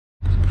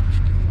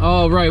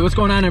All right, what's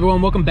going on,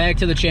 everyone? Welcome back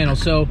to the channel.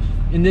 So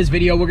in this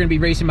video, we're gonna be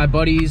racing my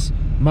buddy's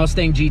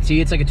Mustang GT.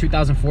 It's like a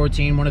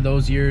 2014, one of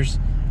those years.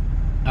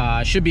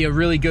 Should be a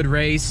really good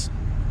race.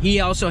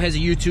 He also has a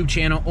YouTube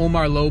channel,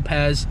 Omar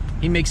Lopez.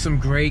 He makes some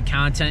great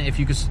content. If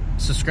you could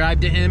subscribe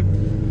to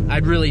him,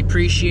 I'd really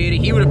appreciate it.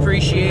 He would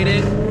appreciate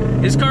it.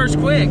 His car's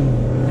quick.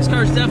 His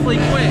car's definitely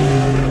quick.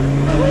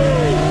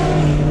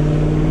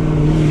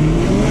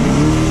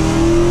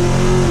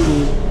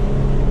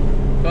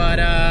 But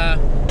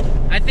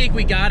I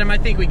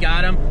think we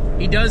got him.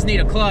 He does need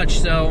a clutch,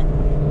 so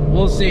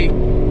we'll see. We'll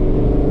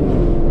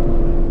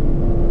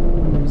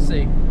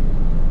see.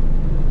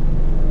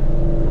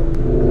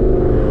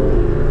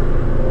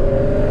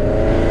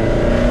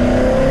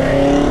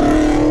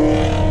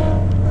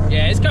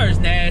 Yeah, his car is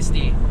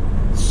nasty.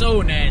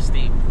 So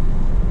nasty.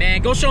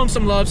 Man, go show him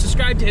some love.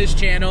 Subscribe to his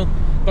channel.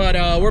 But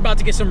we're about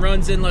to get some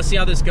runs in. Let's see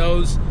how this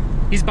goes.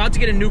 He's about to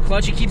get a new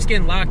clutch. He keeps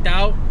getting locked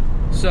out.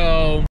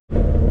 So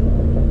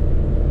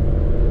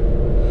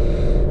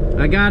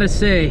I gotta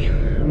say,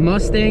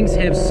 Mustangs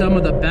have some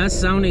of the best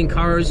sounding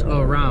cars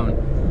around.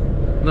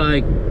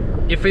 Like,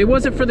 if it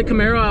wasn't for the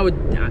Camaro,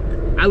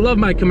 I love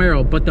my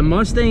Camaro, but the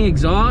Mustang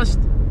exhaust,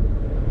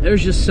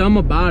 there's just some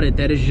about it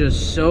that is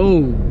just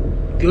so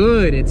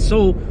good. It's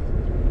so,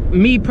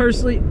 me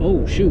personally,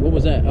 oh shoot, what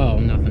was that? Oh,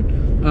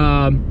 nothing.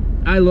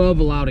 I love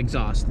a loud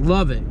exhaust,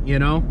 love it, you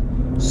know?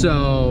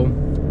 So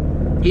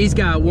he's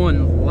got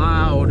one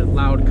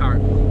loud car,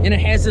 and it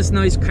has this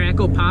nice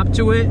crackle pop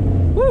to it.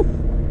 Woo!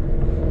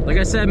 Like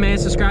I said, man,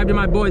 subscribe to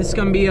my boy. This is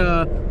gonna be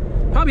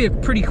probably a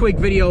pretty quick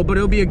video, but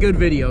it'll be a good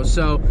video.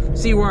 So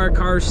see where our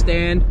cars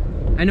stand.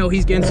 I know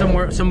he's getting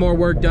some more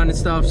work done and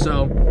stuff,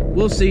 so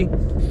we'll see.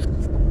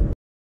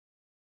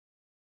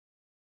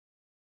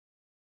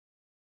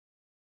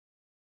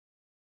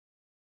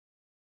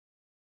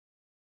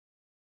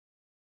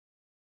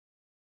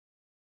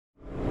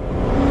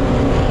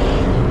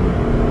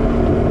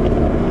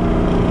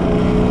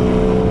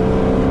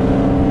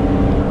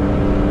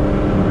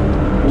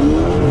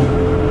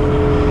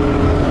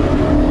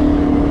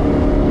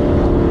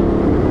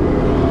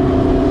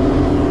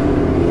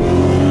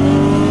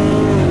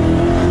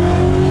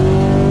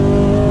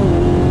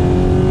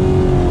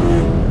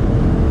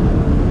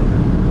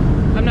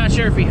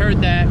 Sure if he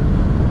heard that.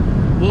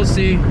 We'll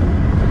see.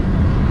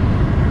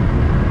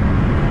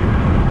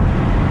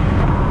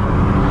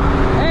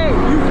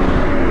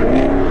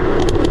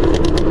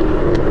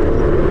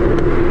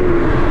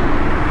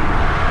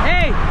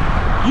 Hey,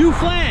 you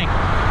flank.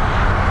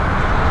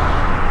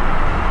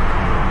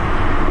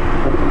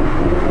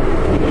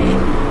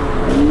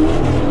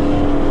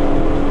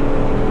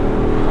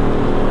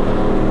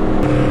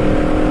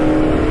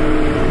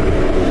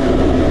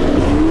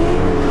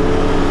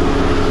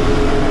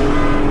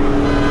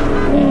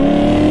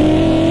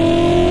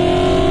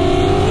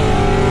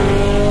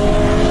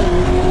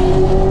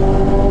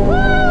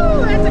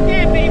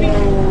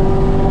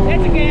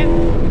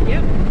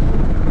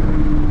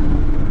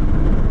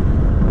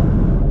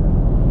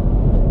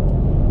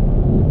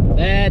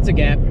 That's a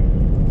gap.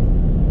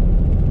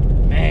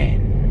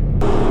 Man.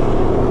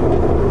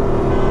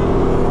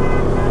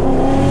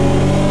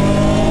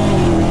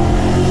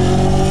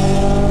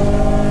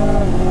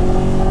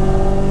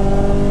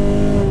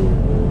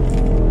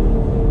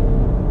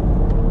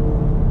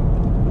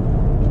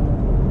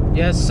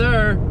 Yes,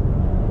 sir.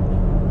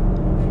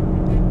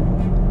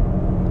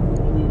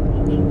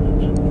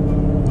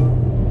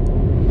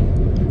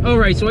 All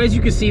right, so as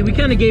you can see, we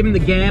kind of gave him the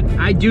gap.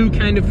 I do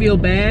kind of feel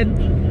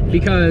bad,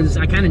 because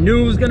I kind of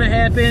knew it was gonna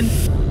happen,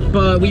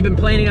 but we've been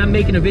planning on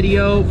making a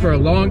video for a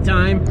long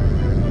time,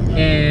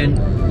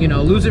 and you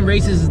know, losing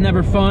races is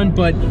never fun,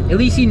 but at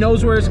least he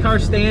knows where his car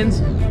stands.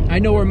 I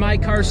know where my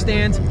car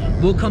stands.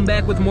 We'll come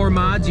back with more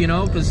mods, you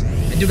know, because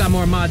I do got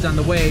more mods on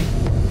the way.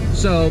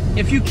 So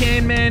if you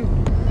can, man,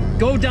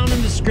 go down in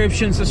the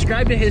description,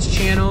 subscribe to his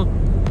channel.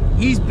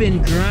 He's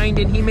been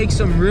grinding. He makes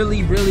some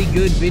really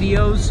good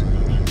videos.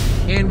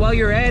 And while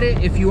you're at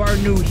it, if you are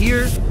new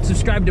here,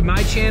 subscribe to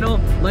my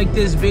channel, like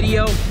this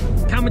video,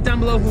 comment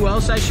down below who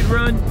else I should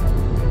run.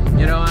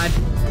 You know, I've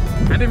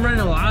been running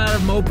a lot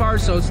of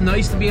Mopars, so it's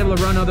nice to be able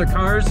to run other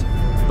cars.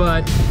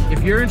 But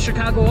if you're in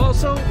Chicago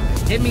also,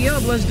 hit me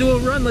up. Let's do a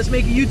run. Let's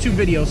make a YouTube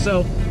video.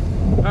 So,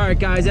 all right,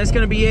 guys, that's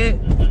going to be it.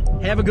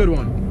 Have a good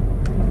one.